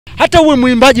hata uwe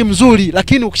mwimbaji mzuri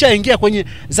lakini ukishaingia kwenye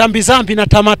zambi na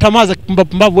tamaa za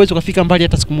pumbavu uweze kufika mbali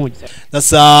hata siku moja.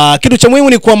 Sasa kitu cha muhimu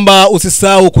ni kwamba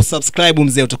usisahau kusubscribe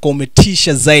mzee, utakuwa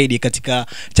umetisha zaidi katika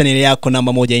channel yako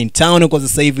namba 1 in town kwa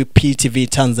sasa hivi, PTV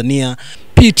Tanzania.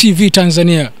 PTV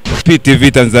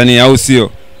Tanzania au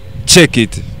sio? Check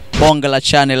it. Bonga la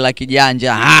channel la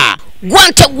kijanja.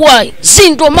 Gwantagwai,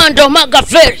 Zindo Mando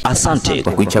Magaferi. Asante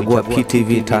kwa kuichagua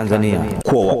PTV Tanzania.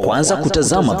 Kwa wa kwanza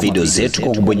kutazama video zetu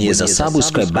kwa kubonyeza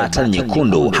subscribe button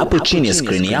nyekundu hapo chini ya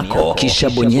screen yako, kisha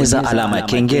bonyeza alama ya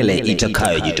kengele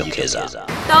itakayojitokeza.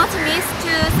 Don't miss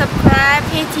to subscribe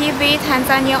PTV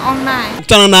Tanzania online.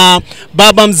 Kutana na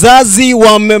baba mzazi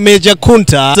wa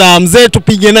Mejakunta. Sasa mzee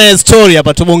tupige naye story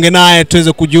hapa, tubonge naye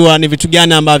tuweze kujua ni vitu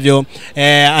gani ambavyo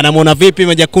anamuona vipi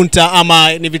Mejakunta,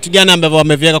 ama ni vitu gani ambavyo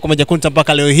ameviweka kwa Mejakunta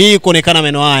mpaka leo hii kuonekana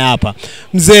meno haya hapa.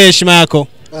 Mzee, heshima yako?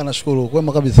 Nashukuru,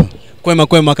 kwema kabisa.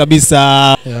 Kwema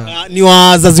kabisa. Ni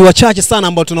wazazi wachache sana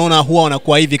ambao tunaona huwa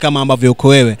wanakuwa hivi kama ambavyo uko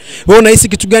wewe. Wewe unahisi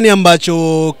kitu gani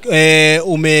ambacho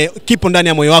kipo ndani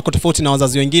ya moyo wako tofauti na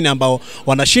wazazi wengine ambao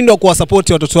wanashindwa kuwasupport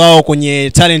watoto wao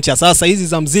kwenye talent ya sasa hizi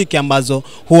za muziki ambazo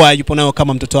huwa yupo nayo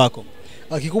kama mtoto wako?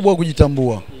 Kikubwa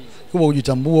kujitambua.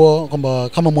 Kujitambua kwamba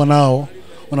kama mwanao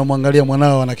unamwangalia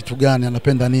mwanao ana kitu gani,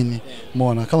 anapenda nini.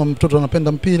 Umeona, kama mtoto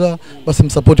anapenda mpira basi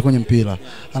msupport kwenye mpira,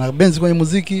 anabenzi kwenye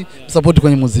muziki msupport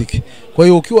kwenye muziki. Kwa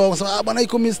hiyo ukiwa unasema bwana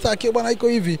iko mistake, bwana iko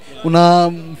hivi,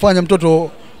 unamfanya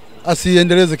mtoto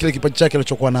asiendeleze kile kipaji chake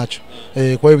alichokuwa nacho.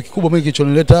 Kwa hiyo kikubwa mimi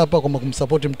kilichonileta hapa kwamba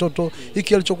kumsupport mtoto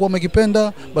hiki alichokuwa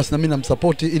amekipenda, basi na mimi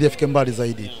namsupport ili afike mbali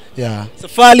zaidi.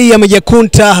 Safari ya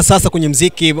Mejakunta sasa kwenye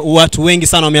muziki, watu wengi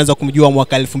sana wameanza kumjua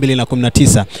mwaka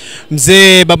 2019.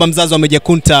 Mzee, baba mzazi wa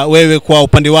Mejakunta, wewe kwa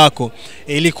upande wako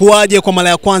ilikuwaje kwa mara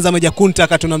ya kwanza Mejakunta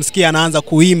akati tunamsikia anaanza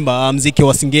kuimba muziki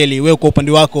wa singeli? Wewe kwa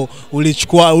upande wako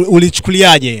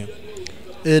ulichukuliaje?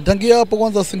 Tangia hapo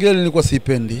kwanza singeli nilikuwa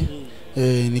siipendi.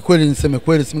 Ni kweli, niseme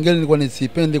kweli, singeli nilikuwa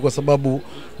nisipendi kwa sababu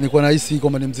nilikuwa nahisi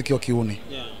kwamba ni muziki wa kiuni.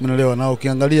 Umeelewa? Na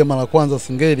ukiangalia mara kwanza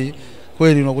singeli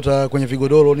kweli unakuta kwenye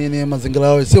vigodoro nini, mazingira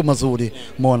yao sio mazuri,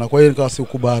 umeona. Kwa hiyo nikawa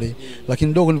sikubali,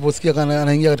 lakini ndogo niliposikia kana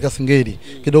anaingia katika singeli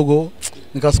kidogo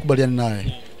nikawa sikubaliani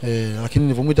naye. Lakini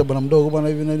nilipomuita bwana mdogo, bwana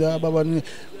hivi na baba nini,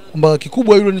 kwamba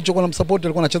kikubwa yule nilichokuwa namsupport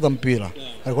alikuwa anacheza mpira.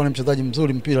 Alikuwa ni mchezaji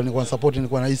mzuri mpira, nilikuwa support,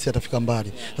 nilikuwa nahisi atafika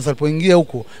mbali. Sasa alipoingia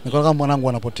huko nilikuwa kama mwanangu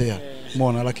anapotea.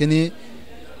 Umeona, lakini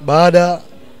baada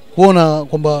kuona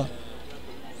kwamba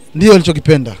ndio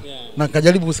alichokipenda na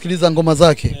kajaribu kusikiliza ngoma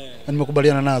zake, na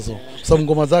nimekubaliana nazo. Kwa sababu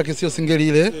ngoma zake sio singeli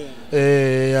ile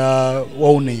ya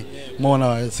wauni.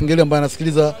 Umeona, singeli ambayo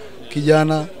anasikiliza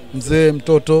kijana, mzee,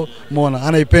 mtoto, umeona,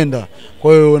 anaipenda.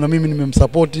 Kwa hiyo na mimi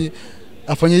nimemsupport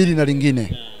afanye hili na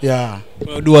lingine.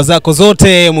 Dua zako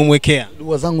zote umemwekea?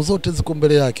 Dua zangu zote ziko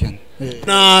mbele yake.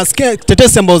 Na sikia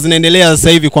tetesi ambazo zinaendelea sasa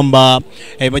hivi kwamba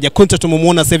Mejakunta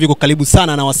tumumuona sasa hivi kwa karibu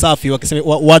sana na Wasafi,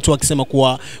 watu wakisema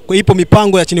kuwa ipo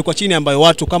mipango ya chini kwa chini ambayo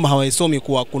watu kama hawaisomi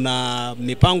kuwa kuna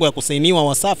mipango ya kusainiwa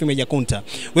Wasafi Mejakunta.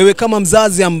 Wewe kama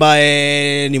mzazi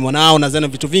ambaye ni mwanao nadhani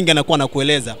vitu vingi anakuwa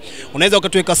anakueleza, unaweza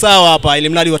ukatuweka sawa hapa ili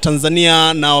mradi wa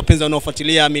Tanzania na wapenzi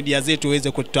wanaofuatilia media zetu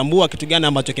waweze kutambua kitu gani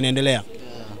ambacho kinaendelea?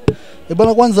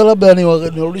 Bwana, kwanza labda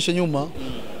niwarudishe nyuma.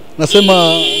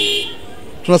 Nasema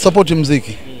tuna support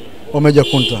muziki wa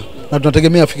Mejakunta na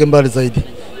tunategemea afike mbali zaidi.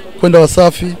 Kwenda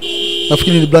Wasafi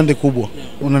nafikiri ni brand kubwa.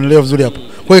 Unanielewa vizuri hapo.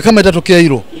 Kwa hiyo kama itatokea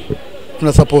hilo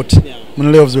tuna support.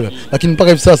 Unanielewa vizuri. Lakini mpaka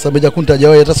hivi sasa Mejakunta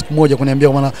hajawahi hata siku moja kuniambia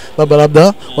bwana baba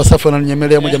labda Wasafi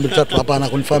wananinyemelea 1 2 3. Hapana,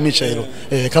 kunifahamisha hilo.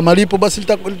 Kama lipo basi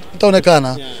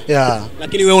litaonekana.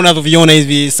 Lakini wewe unavyoviona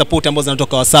hivi support ambazo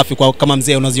zinatoka Wasafi kwa kama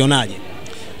mzee unazionaje?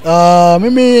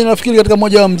 Mimi nafikiri katika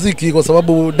moja wa muziki, kwa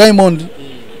sababu Diamond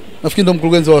nafikiri ndo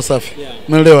mkurugenzi wa Wasafi.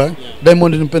 Umeelewa?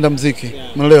 Diamond nimpenda muziki.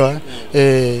 Umeelewa?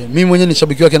 Mimi mwenyewe ni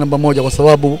shabiki wake namba 1 kwa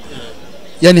sababu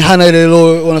yani hana ile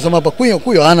roho wanasema hapa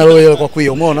kuyo hana roho ile kwa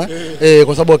kuyo, umeona?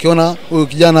 Kwa sababu akiona huyu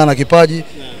kijana ana kipaji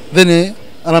then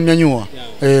anamnyanyua.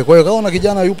 Kwa hiyo kaona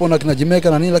kijana yupo na kinajimeka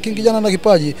na nini, lakini kijana ana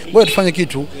kipaji, ngoja tufanye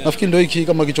kitu. Nafikiri ndio hiki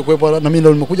kama kilichokuepo, na mimi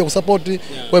ndio nimekuja kusupport. Kwa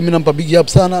hiyo mimi nampa big up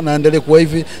sana na endelee kuwa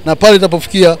hivi, na pale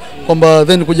itapofikia kwamba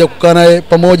then kuja kukaa naye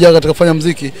pamoja katika kufanya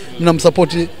muziki, mimi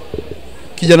namsupport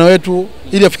kijana wetu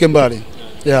ili afike mbali.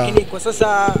 Lakini kwa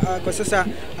sasa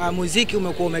muziki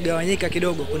umekuwa umegawanyika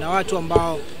kidogo. Kuna watu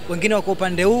ambao wengine wako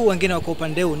upande huu, wengine wako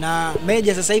upande huu, na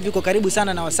Meja sasa hivi uko karibu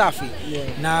sana na Wasafi.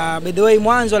 Na by the way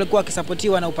mwanzo alikuwa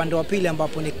akisapotiwa na upande wa pili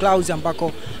ambapo ni Clouds,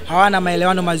 ambako hawana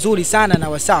maelewano mazuri sana na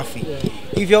Wasafi.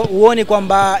 Hivyo uone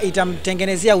kwamba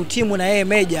itamtengenezea utimu na yeye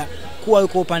Meja kuwa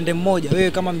yuko upande mmoja.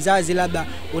 Wewe kama mzazi labda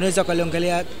unaweza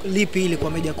kuliongelea lipi ili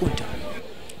kwa Mejakunta?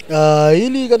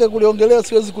 Hili katika kuliongelea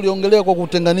siwezi kuliongelea kwa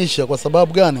kutenganisha. Kwa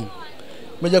sababu gani?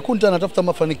 Mejakunta anatafuta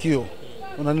mafanikio.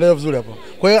 Unaelewa vizuri hapo.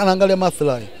 Kwa hiyo anaangalia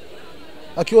maslahi.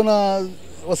 Akiona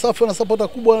Wasafi wana supporta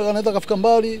kubwa, anaweza kafika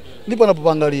mbali, ndipo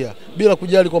anapoangalia bila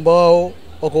kujali kwamba wao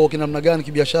wako kinamna gani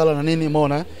kibiashara na nini,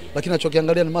 umeona. Lakini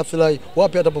anachokiangalia ni maslahi,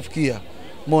 wapi atapofikia,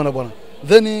 umeona bwana.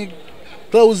 Then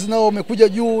Klaus nao wamekuja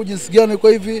juu jinsi gani,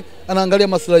 kwa hivi anaangalia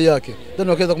maslahi yake, then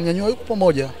wakaweza kumnyanyua, yuko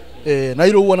pamoja. Na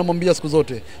hilo huwa anamwambia siku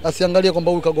zote, asiangalie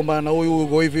kwamba huyu kagombana na huyu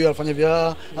uko hivi afanye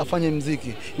vya afanye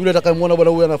muziki. Yule atakayemuona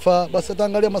bwana huyu anafaa, basi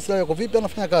ataangalia maslahi yako vipi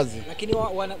anafanya kazi. Lakini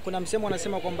kuna msemo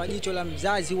wanasema kwamba jicho la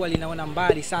mzazi huwa linaona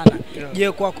mbali sana.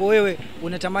 Je, kwako wewe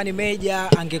unatamani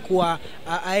Meja angekuwa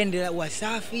aende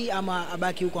Wasafi ama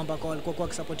abaki huko ambako alikuwa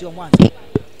akisapotiwa mwanzo?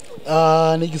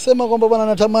 Nikisema kwamba bwana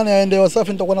natamani aende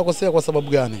Wasafi nitakuwa nakosea. Kwa sababu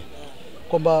gani?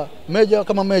 Kwamba Meja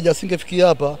kama Meja asingefikia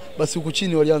hapa, basi huku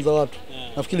chini walianza watu.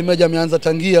 Nafikiri Meja ameanza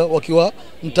tangia wakiwa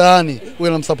mtaani,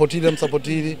 wewe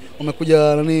namsapotili,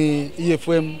 wamekuja nani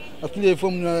EFM. Nafikiri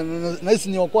EFM na hisi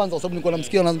ni wa kwanza kwa sababu nilikuwa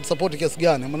namsikia na support kiasi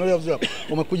gani. Umeelewa vizuri hapo?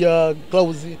 Wamekuja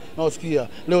Klaus na wasikia,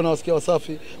 leo na wasikia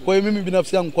Wasafi. Kwa hiyo mimi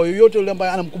binafsi yangu, kwa yoyote yule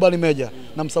ambaye anamkubali Meja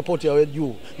na msupport awe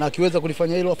juu, na akiweza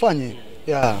kulifanya hilo afanye.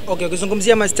 Yeah. Okay,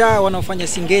 ukizungumzia mastaa wanaofanya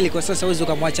singeli kwa sasa huwezi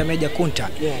kumwacha Mejakunta.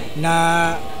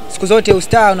 Na siku zote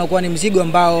ustaa unakuwa ni mzigo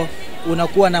ambao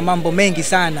unakuwa na mambo mengi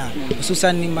sana,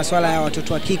 hususan masuala ya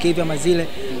watoto wa kike hivi ama zile.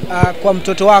 Kwa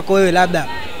mtoto wako wewe, labda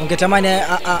ungetamani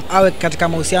awe katika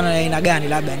mahusiano ya aina gani,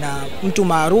 labda na mtu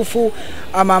maarufu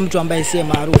ama mtu ambaye si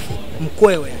maarufu,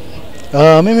 mkwewe?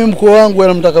 Mimi mkwe wangu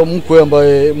anamtaka mkwe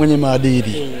ambaye mwenye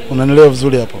maadili. Unanielewa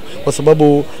vizuri hapo? Kwa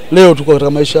sababu leo tuko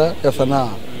katika maisha ya sanaa,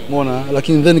 umeona,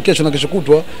 lakini then kesho na kesho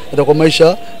kutwa itakuwa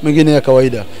maisha mengine ya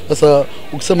kawaida. Sasa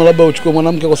ukisema labda uchukue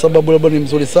mwanamke kwa sababu labda ni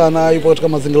mzuri sana, yupo katika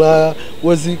mazingira haya,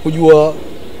 huwezi kujua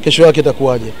kesho yake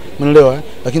itakuwaje. Umeelewa?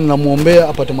 Lakini namuombea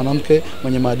apate mwanamke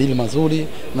mwenye maadili mazuri,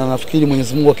 na nafikiri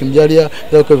Mwenyezi Mungu akimjalia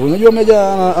ndio hivyo. Unajua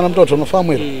Meja ana mtoto,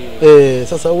 unafahamu hilo?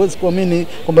 Sasa huwezi kuamini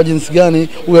kwamba jinsi gani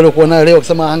huyu aliyokuwa naye leo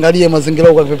akisema angalie mazingira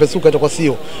huko akipepesuka itakuwa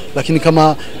sio. Lakini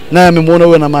kama naye amemuona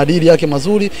huyu ana maadili yake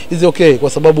mazuri, is okay, kwa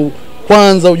sababu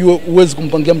kwanza ujue uwezi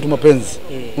kumpangia mtu mapenzi.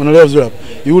 Unaelewa vizuri hapo?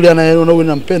 Yule anayeona huyu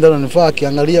nampenda na anifaa,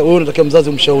 akiangalia wewe unatakiwa mzazi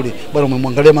umshauri, bwana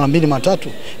umemwangalia mara 2 mara 3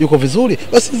 yuko vizuri,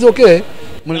 basi is okay.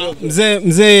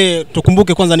 Mzee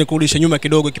tukumbuke kwanza ni kurudisha nyuma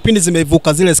kidogo. Kipindi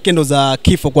zimevuka zile skendo za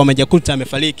kifo kwa Mejakunta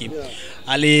amefariki.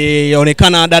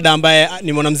 Alionekana dada ambaye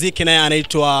ni mwanamuziki naye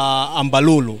anaitwa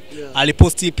Ambalulu.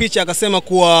 Aliposti picha akasema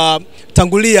kuwa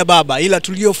tangulia baba, ila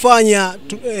tuliyofanya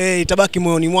itabaki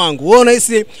moyoni mwangu. Wewe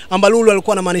unahisi Ambalulu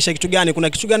alikuwa anamaanisha kitu gani? Kuna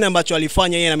kitu gani ambacho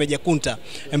alifanya yeye na Mejakunta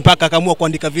mpaka akaamua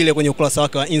kuandika vile kwenye ukurasa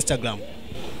wake wa Instagram?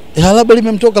 Labda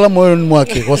limemtoka la moyoni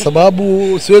mwake, kwa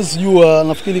sababu siwezi kujua.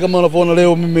 Nafikiri kama unavyoona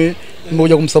leo mimi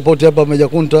nimekuja kumsupport hapa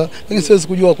Mejakunta, lakini siwezi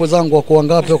kujua kwa zangu wako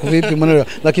wangapi wako vipi, maneno,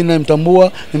 lakini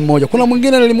namtambua ni mmoja. Kuna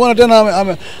mwingine nilimwona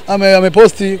tena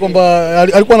ameposti kwamba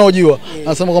alikuwa anahojiwa,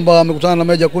 anasema kwamba amekutana na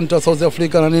Mejakunta South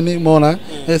Africa na nini, umeona.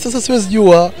 Sasa siwezi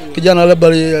jua kijana labda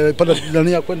alipata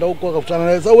dania kwenda huko akakutana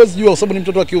naye. Sasa huwezi jua kwa sababu ni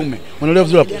mtoto wa kiume, unaelewa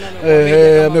vizuri hapo.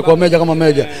 Amekuwa Meja kama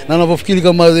Meja, na anavyofikiri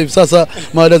kama hivi sasa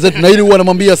mada zetu, na ili huwa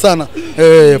anamwambia sana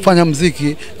fanya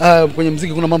muziki. Kwenye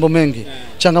muziki kuna mambo mengi.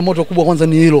 Changamoto kubwa kwanza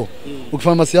ni hilo.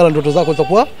 Ukifanya masiala ndoto zako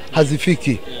zitakuwa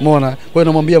hazifiki, umeona. Kwa hiyo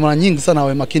namwambia mara nyingi sana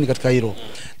awe makini katika hilo.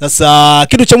 Sasa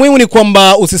kitu cha muhimu ni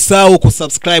kwamba usisahau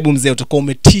kusubscribe mzee, utakuwa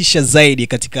umetisha zaidi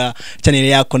katika channel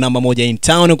yako namba 1 in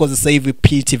town kwa sasa hivi,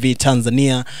 PTV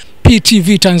Tanzania.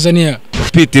 PTV Tanzania.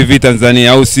 PTV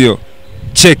Tanzania, au sio?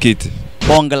 Check it.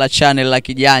 Bonga la channel la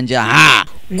kijanja.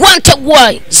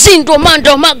 Gwantagwai, Zindo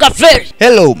Mando Magaferi.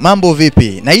 Hello, mambo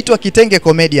vipi? Naitwa Kitenge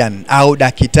Comedian au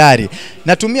Dakitari.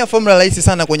 Natumia formula rahisi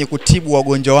sana kwenye kutibu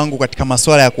wagonjwa wangu katika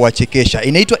masuala ya kuwachekesha.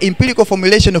 Inaitwa empirical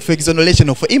formulation of exoneration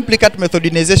of implicate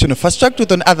methodinization of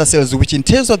structure on other cells, which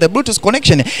entails the Bluetooth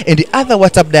connection and the other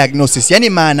WhatsApp diagnosis. Yani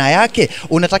maana yake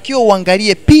unatakiwa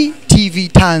uangalie PTV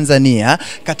Tanzania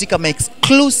katika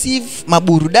exclusive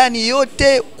maburudani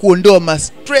yote, kuondoa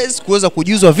stress, kuweza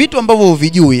kujuzwa vitu ambavyo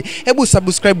huvijui. Hebu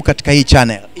subscribe katika hii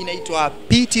channel. Inaitwa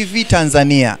PTV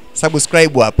Tanzania.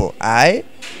 Subscribe hapo.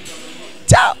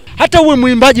 Ciao. Hata uwe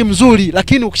mwimbaji mzuri,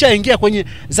 lakini ukishaingia kwenye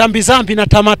zambi na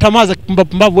tamaa za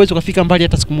pumbavu huwezi kufika mbali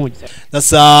hata siku moja.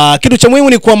 Sasa kitu cha muhimu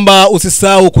ni kwamba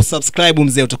usisahau kusubscribe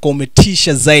mzee, utakuwa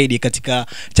umetisha zaidi katika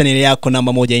channel yako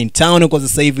namba 1 in town kwa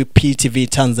sasa hivi, PTV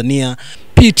Tanzania.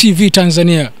 PTV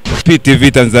Tanzania.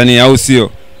 PTV Tanzania, au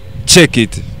sio? Check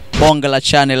it. Bonga la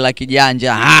channel la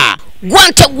kijanja.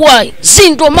 Gwantagwai,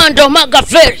 Zindo Mando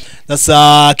Magaferi.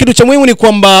 Sasa kitu cha muhimu ni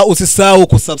kwamba usisahau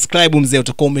kusubscribe mzee,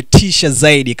 utakuwa umetisha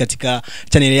zaidi katika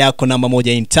channel yako namba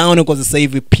 1 in town kwa sasa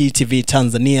hivi, PTV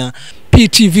Tanzania.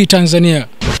 PTV Tanzania.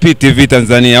 PTV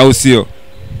Tanzania, au sio?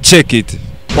 Check it.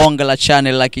 bonge la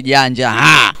channel la kijanja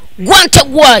ha.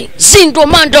 Gwantagwai Zindo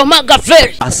Mando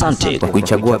Magaferi. Asante kwa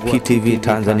kuichagua PTV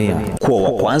Tanzania. Kuwa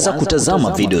wa kwanza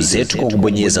kutazama video zetu kwa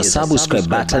kubonyeza subscribe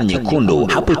button nyekundu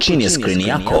hapo chini ya screen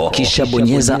yako, kisha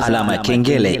bonyeza alama ya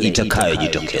kengele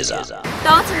itakayojitokeza.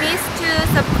 Don't miss to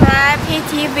subscribe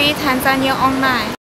PTV Tanzania Online.